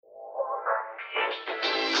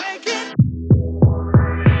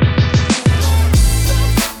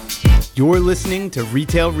You're listening to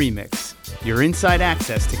Retail Remix, your inside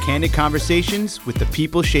access to candid conversations with the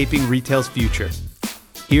people shaping retail's future.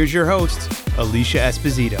 Here's your host, Alicia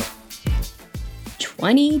Esposito.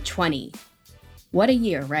 2020. What a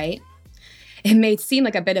year, right? It may seem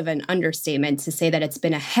like a bit of an understatement to say that it's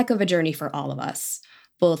been a heck of a journey for all of us,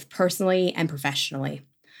 both personally and professionally.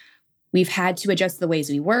 We've had to adjust the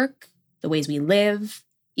ways we work, the ways we live,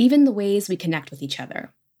 even the ways we connect with each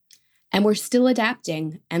other. And we're still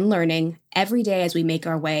adapting and learning every day as we make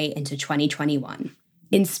our way into 2021.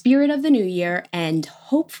 In spirit of the new year and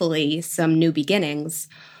hopefully some new beginnings,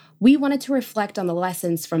 we wanted to reflect on the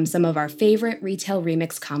lessons from some of our favorite Retail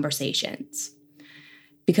Remix conversations.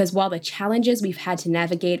 Because while the challenges we've had to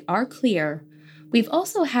navigate are clear, we've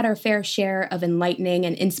also had our fair share of enlightening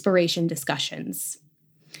and inspiration discussions.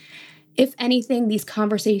 If anything, these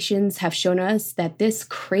conversations have shown us that this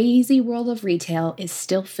crazy world of retail is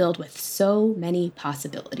still filled with so many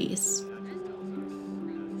possibilities.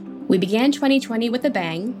 We began 2020 with a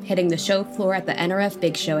bang, hitting the show floor at the NRF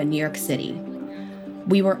Big Show in New York City.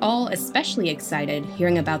 We were all especially excited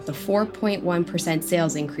hearing about the 4.1%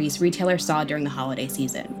 sales increase retailers saw during the holiday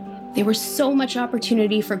season. There was so much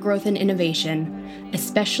opportunity for growth and innovation,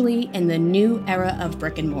 especially in the new era of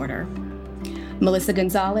brick and mortar. Melissa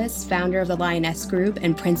Gonzalez, founder of the Lioness Group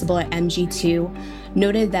and principal at MG2,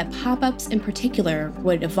 noted that pop-ups in particular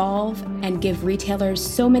would evolve and give retailers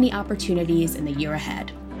so many opportunities in the year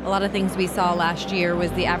ahead. A lot of things we saw last year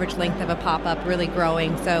was the average length of a pop-up really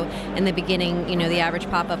growing. So in the beginning, the average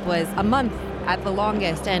pop-up was a month at the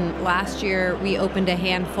longest. And last year, we opened a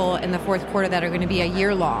handful in the fourth quarter that are going to be a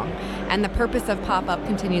year long. And the purpose of pop-up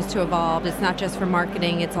continues to evolve. It's not just for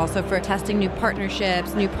marketing, it's also for testing new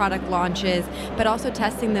partnerships, new product launches, but also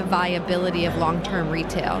testing the viability of long-term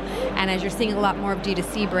retail. And as you're seeing a lot more of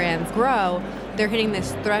D2C brands grow, they're hitting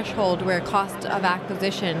this threshold where cost of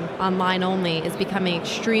acquisition online only is becoming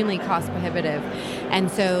extremely cost prohibitive. And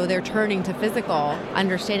so they're turning to physical,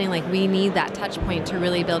 understanding we need that touch point to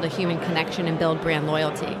really build a human connection and build brand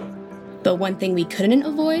loyalty. But one thing we couldn't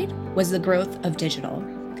avoid was the growth of digital.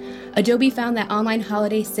 Adobe found that online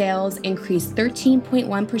holiday sales increased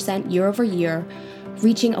 13.1% year over year,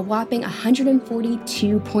 reaching a whopping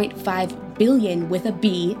 $142.5 billion with a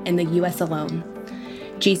B in the US alone.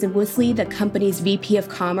 Jason Woosley, the company's VP of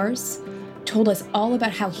Commerce, told us all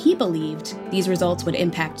about how he believed these results would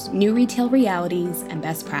impact new retail realities and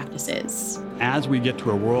best practices. As we get to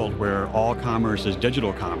a world where all commerce is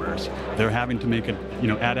digital commerce, they're having to make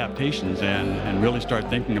adaptations and really start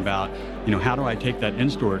thinking about, how do I take that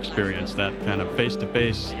in-store experience, that kind of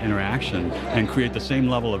face-to-face interaction, and create the same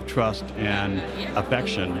level of trust and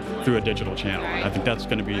affection through a digital channel. I think that's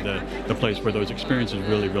going to be the place where those experiences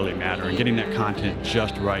really, really matter, and getting that content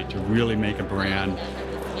just right to really make a brand,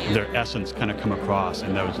 their essence kind of come across,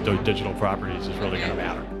 and those digital properties is really going to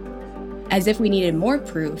matter. As if we needed more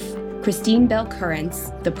proof, Christine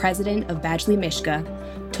Bell-Currents, the president of Badgley Mischka,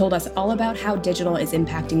 told us all about how digital is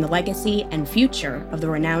impacting the legacy and future of the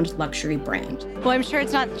renowned luxury brand. Well, I'm sure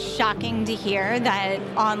it's not shocking to hear that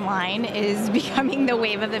online is becoming the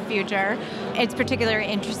wave of the future. It's particularly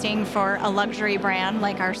interesting for a luxury brand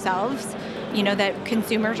like ourselves, that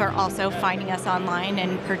consumers are also finding us online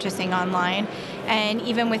and purchasing online. And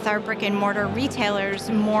even with our brick and mortar retailers,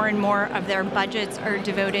 more and more of their budgets are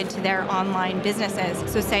devoted to their online businesses.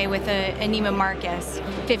 So say with a Neiman Marcus,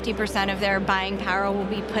 50% of their buying power will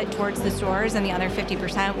be put towards the stores and the other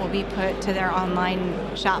 50% will be put to their online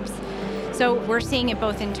shops. So we're seeing it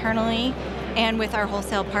both internally and with our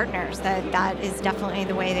wholesale partners, that is definitely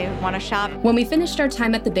the way they want to shop. When we finished our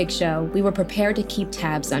time at the Big Show, we were prepared to keep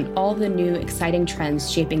tabs on all the new exciting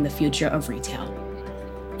trends shaping the future of retail.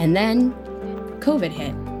 And then COVID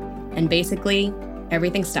hit, and basically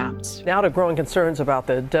everything stopped. Now to growing concerns about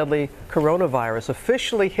the deadly coronavirus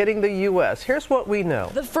officially hitting the U.S. Here's what we know.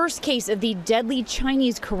 The first case of the deadly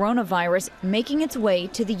Chinese coronavirus making its way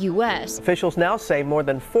to the U.S. Officials now say more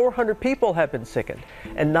than 400 people have been sickened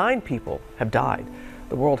and 9 people have died.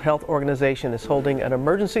 The World Health Organization is holding an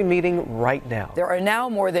emergency meeting right now. There are now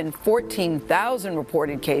more than 14,000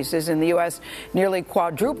 reported cases in the U.S., nearly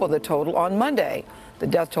quadruple the total on Monday. The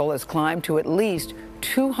death toll has climbed to at least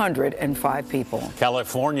 205 people.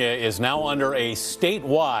 California is now under a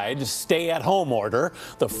statewide stay-at-home order,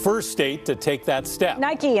 the first state to take that step.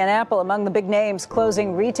 Nike and Apple among the big names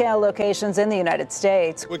closing retail locations in the United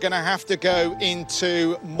States. We're going to have to go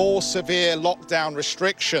into more severe lockdown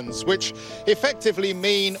restrictions, which effectively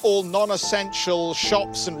mean all non-essential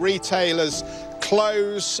shops and retailers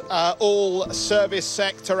close. All service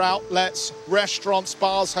sector outlets, restaurants,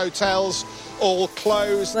 bars, hotels, all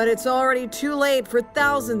closed. But it's already too late for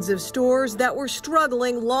thousands of stores that were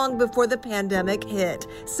struggling long before the pandemic hit,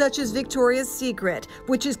 such as Victoria's Secret,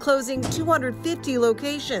 which is closing 250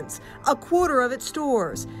 locations, a quarter of its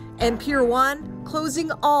stores, and Pier 1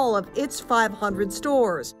 closing all of its 500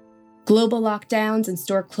 stores. Global lockdowns and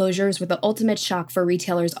store closures were the ultimate shock for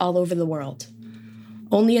retailers all over the world.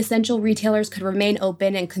 Only essential retailers could remain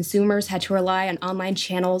open, and consumers had to rely on online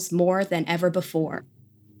channels more than ever before.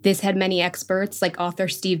 This had many experts, like author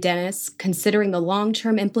Steve Dennis, considering the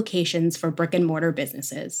long-term implications for brick-and-mortar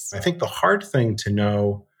businesses. I think the hard thing to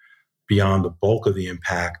know beyond the bulk of the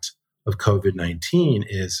impact of COVID-19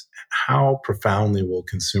 is how profoundly will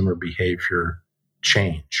consumer behavior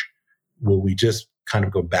change? Will we just kind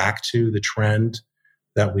of go back to the trend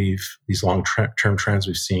that these long-term trends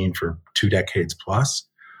we've seen for 2 decades plus?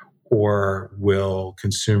 Or will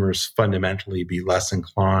consumers fundamentally be less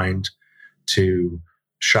inclined to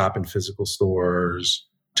shop in physical stores,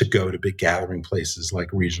 to go to big gathering places like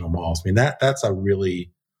regional malls? I mean, that's a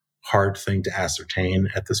really hard thing to ascertain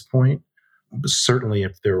at this point. But certainly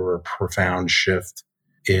if there were a profound shift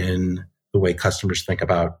in the way customers think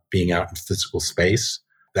about being out in physical space,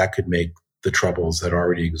 that could make the troubles that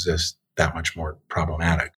already exist that much more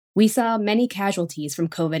problematic. We saw many casualties from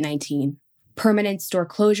COVID-19, permanent store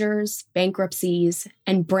closures, bankruptcies,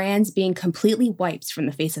 and brands being completely wiped from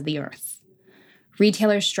the face of the earth.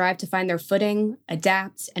 Retailers strive to find their footing,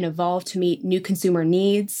 adapt, and evolve to meet new consumer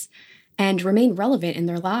needs, and remain relevant in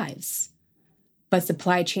their lives. But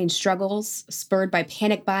supply chain struggles, spurred by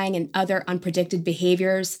panic buying and other unpredicted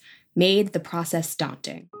behaviors, made the process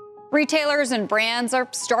daunting. Retailers and brands are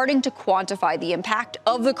starting to quantify the impact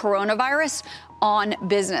of the coronavirus on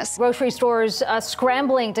business. Grocery stores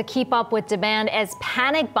scrambling to keep up with demand as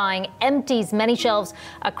panic buying empties many shelves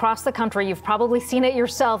across the country. You've probably seen it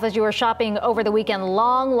yourself as you were shopping over the weekend.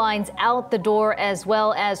 Long lines out the door, as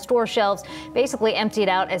well as store shelves basically emptied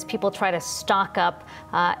out as people try to stock up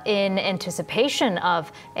in anticipation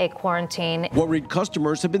of a quarantine. Worried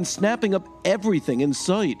customers have been snapping up everything in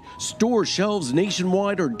sight. Store shelves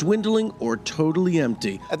nationwide are dwindling or totally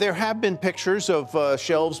empty. There have been pictures of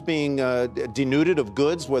shelves being denuded of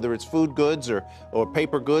goods, whether it's food goods or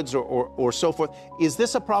paper goods or so forth. Is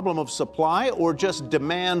this a problem of supply or just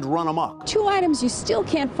demand run amok? 2 items you still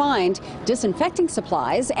can't find: disinfecting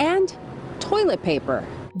supplies and toilet paper.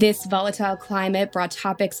 This volatile climate brought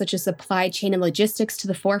topics such as supply chain and logistics to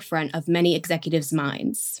the forefront of many executives'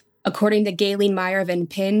 minds. According to Galen Meyer of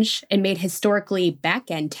Impinj, it made historically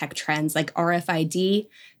back-end tech trends like RFID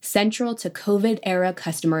central to COVID-era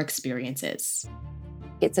customer experiences.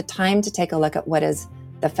 It's a time to take a look at what is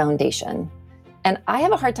the foundation. And I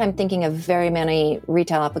have a hard time thinking of very many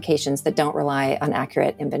retail applications that don't rely on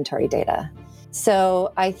accurate inventory data.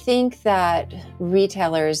 So I think that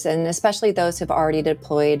retailers, and especially those who've already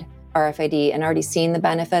deployed RFID and already seen the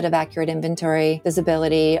benefit of accurate inventory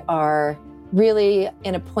visibility, are really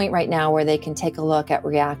in a point right now where they can take a look at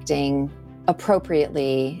reacting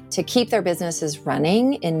appropriately to keep their businesses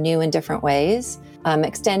running in new and different ways,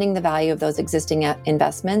 extending the value of those existing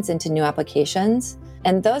investments into new applications.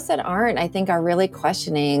 And those that aren't, I think, are really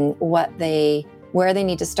questioning where they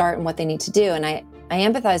need to start and what they need to do. And I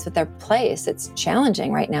empathize with their place. It's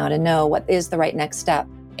challenging right now to know what is the right next step.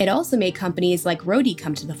 It also made companies like Roadie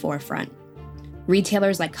come to the forefront.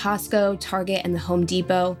 Retailers like Costco, Target, and the Home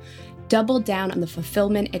Depot doubled down on the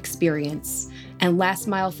fulfillment experience, and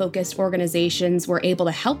last-mile-focused organizations were able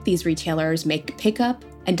to help these retailers make pickup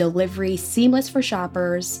and delivery seamless for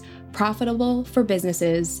shoppers, profitable for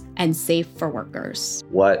businesses, and safe for workers.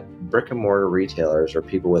 What brick-and-mortar retailers or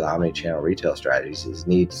people with omni-channel retail strategies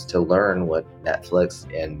needs to learn what Netflix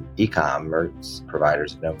and e-commerce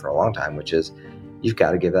providers have known for a long time, which is you've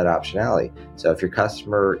got to give that optionality. So if your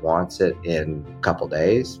customer wants it in a couple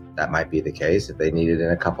days, that might be the case. If they need it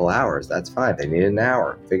in a couple hours, that's fine. If they need it in an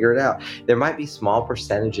hour, figure it out. There might be small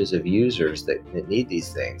percentages of users that need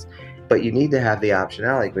these things, but you need to have the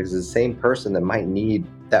optionality, because the same person that might need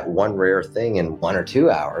that one rare thing in 1 or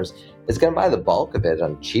 2 hours is going to buy the bulk of it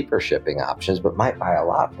on cheaper shipping options, but might buy a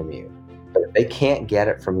lot from you. But if they can't get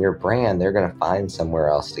it from your brand, they're going to find somewhere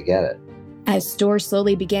else to get it. As stores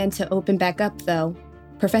slowly began to open back up, though,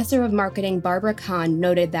 Professor of Marketing Barbara Kahn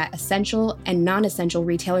noted that essential and non-essential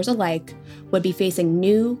retailers alike would be facing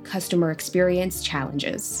new customer experience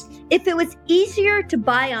challenges. If it was easier to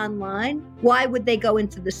buy online, why would they go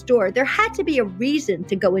into the store? There had to be a reason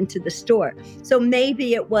to go into the store. So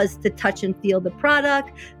maybe it was to touch and feel the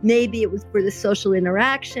product. Maybe it was for the social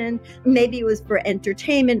interaction. Maybe it was for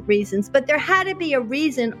entertainment reasons. But there had to be a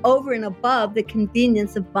reason over and above the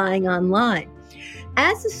convenience of buying online.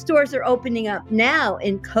 As the stores are opening up now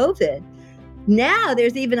in COVID, now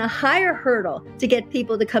there's even a higher hurdle to get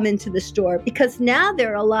people to come into the store because now there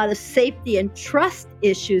are a lot of safety and trust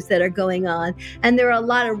issues that are going on. And there are a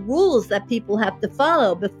lot of rules that people have to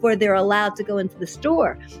follow before they're allowed to go into the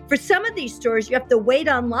store. For some of these stores, you have to wait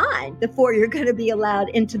online before you're going to be allowed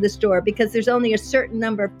into the store because there's only a certain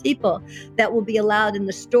number of people that will be allowed in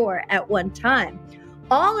the store at one time.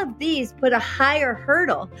 All of these put a higher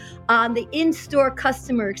hurdle on the in-store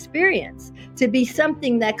customer experience to be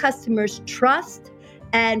something that customers trust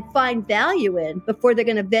and find value in before they're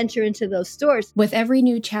going to venture into those stores. With every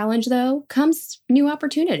new challenge, though, comes new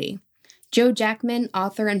opportunity. Joe Jackman,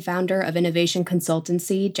 author and founder of innovation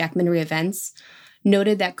consultancy Jackman Reinvents,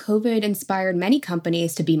 noted that COVID inspired many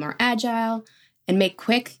companies to be more agile and make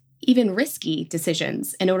quick, even risky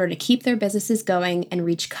decisions in order to keep their businesses going and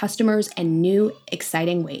reach customers in new,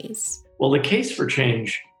 exciting ways. Well, the case for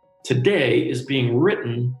change today is being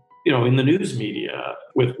written, in the news media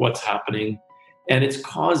with what's happening, and it's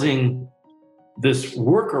causing this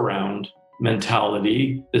workaround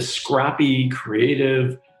mentality, this scrappy,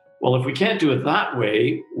 creative, well, if we can't do it that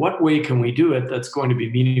way, what way can we do it that's going to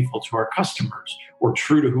be meaningful to our customers or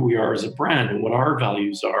true to who we are as a brand and what our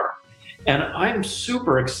values are? And I'm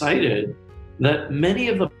super excited that many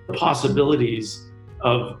of the possibilities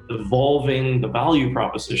of evolving the value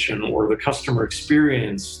proposition or the customer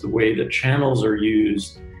experience, the way that channels are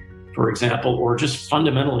used, for example, or just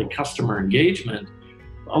fundamentally customer engagement,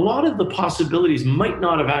 a lot of the possibilities might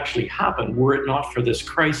not have actually happened were it not for this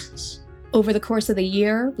crisis. Over the course of the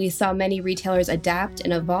year, we saw many retailers adapt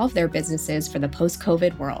and evolve their businesses for the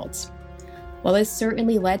post-COVID world. While this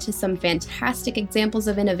certainly led to some fantastic examples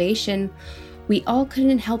of innovation, we all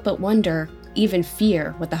couldn't help but wonder, even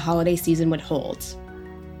fear, what the holiday season would hold.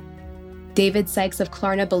 David Sykes of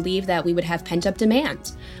Klarna believed that we would have pent-up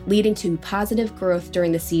demand, leading to positive growth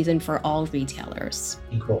during the season for all retailers.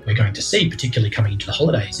 I think what we're going to see, particularly coming into the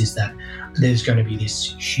holidays, is that there's going to be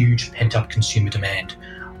this huge pent-up consumer demand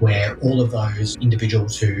where all of those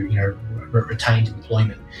individuals who, retained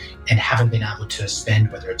employment and haven't been able to spend,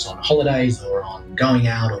 whether it's on holidays or on going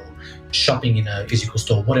out or shopping in a physical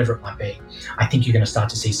store, whatever it might be, I think you're going to start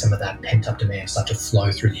to see some of that pent-up demand start to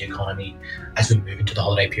flow through the economy as we move into the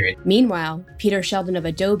holiday period. Meanwhile, Peter Sheldon of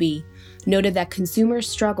Adobe noted that consumer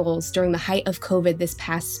struggles during the height of COVID this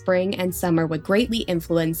past spring and summer would greatly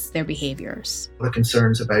influence their behaviors. The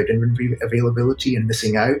concerns about inventory availability and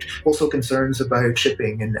missing out, also concerns about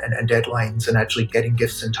shipping and deadlines and actually getting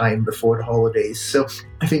gifts in time before the holidays. So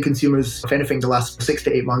I think consumers, if anything, the last 6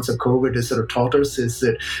 to 8 months of COVID has sort of taught us is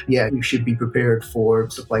that, we should be prepared for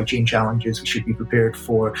supply chain challenges. We should be prepared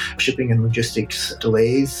for shipping and logistics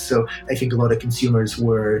delays. So I think a lot of consumers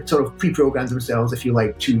were sort of pre-programmed themselves, if you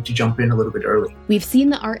like, to jump in a little bit early. We've seen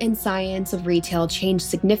the art and science of retail change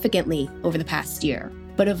significantly over the past year.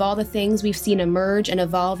 But of all the things we've seen emerge and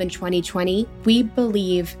evolve in 2020, we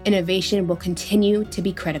believe innovation will continue to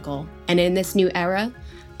be critical. And in this new era,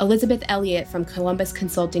 Elizabeth Elliott from Columbus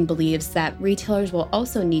Consulting believes that retailers will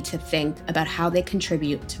also need to think about how they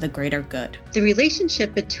contribute to the greater good. The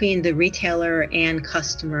relationship between the retailer and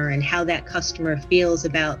customer and how that customer feels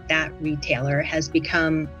about that retailer has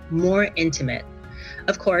become more intimate.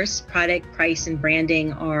 Of course, product, price, and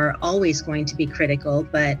branding are always going to be critical,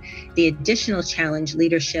 but the additional challenge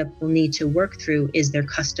leadership will need to work through is their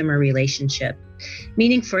customer relationship.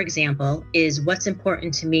 Meaning, for example, is what's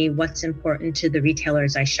important to me, what's important to the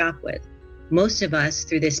retailers I shop with. Most of us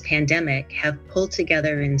through this pandemic have pulled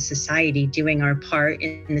together in society doing our part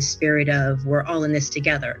in the spirit of we're all in this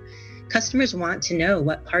together. Customers want to know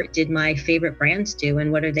what part did my favorite brands do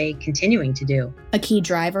and what are they continuing to do. A key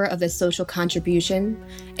driver of this social contribution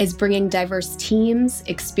is bringing diverse teams,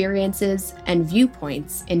 experiences, and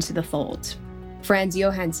viewpoints into the fold. Frans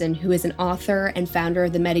Johansson, who is an author and founder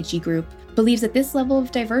of the Medici Group, believes that this level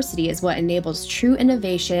of diversity is what enables true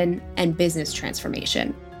innovation and business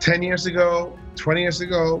transformation. 10 years ago, 20 years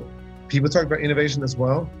ago, people talked about innovation as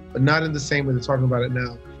well, but not in the same way they're talking about it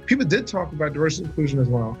now. People did talk about diversity and inclusion as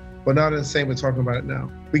well, but not in the same way talking about it now.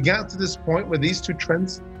 We got to this point where these two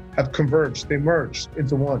trends have converged, they merged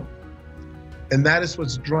into one. And that is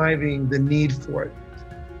what's driving the need for it.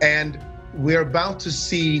 And we're about to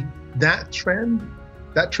see that trend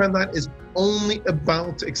That trend line is only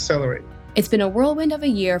about to accelerate. It's been a whirlwind of a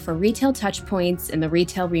year for Retail Touchpoints and the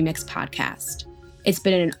Retail Remix podcast. It's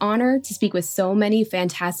been an honor to speak with so many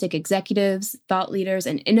fantastic executives, thought leaders,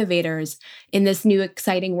 and innovators in this new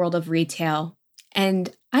exciting world of retail.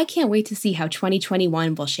 And I can't wait to see how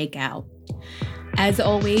 2021 will shake out. As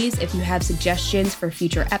always, if you have suggestions for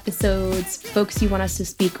future episodes, folks you want us to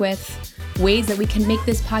speak with, ways that we can make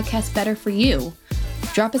this podcast better for you,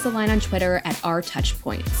 drop us a line on Twitter at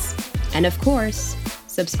 @OurTouchpoints. And of course,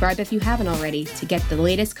 subscribe if you haven't already to get the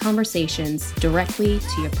latest conversations directly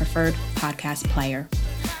to your preferred podcast player.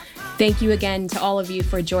 Thank you again to all of you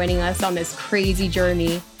for joining us on this crazy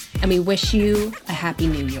journey, and we wish you a happy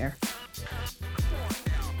new year.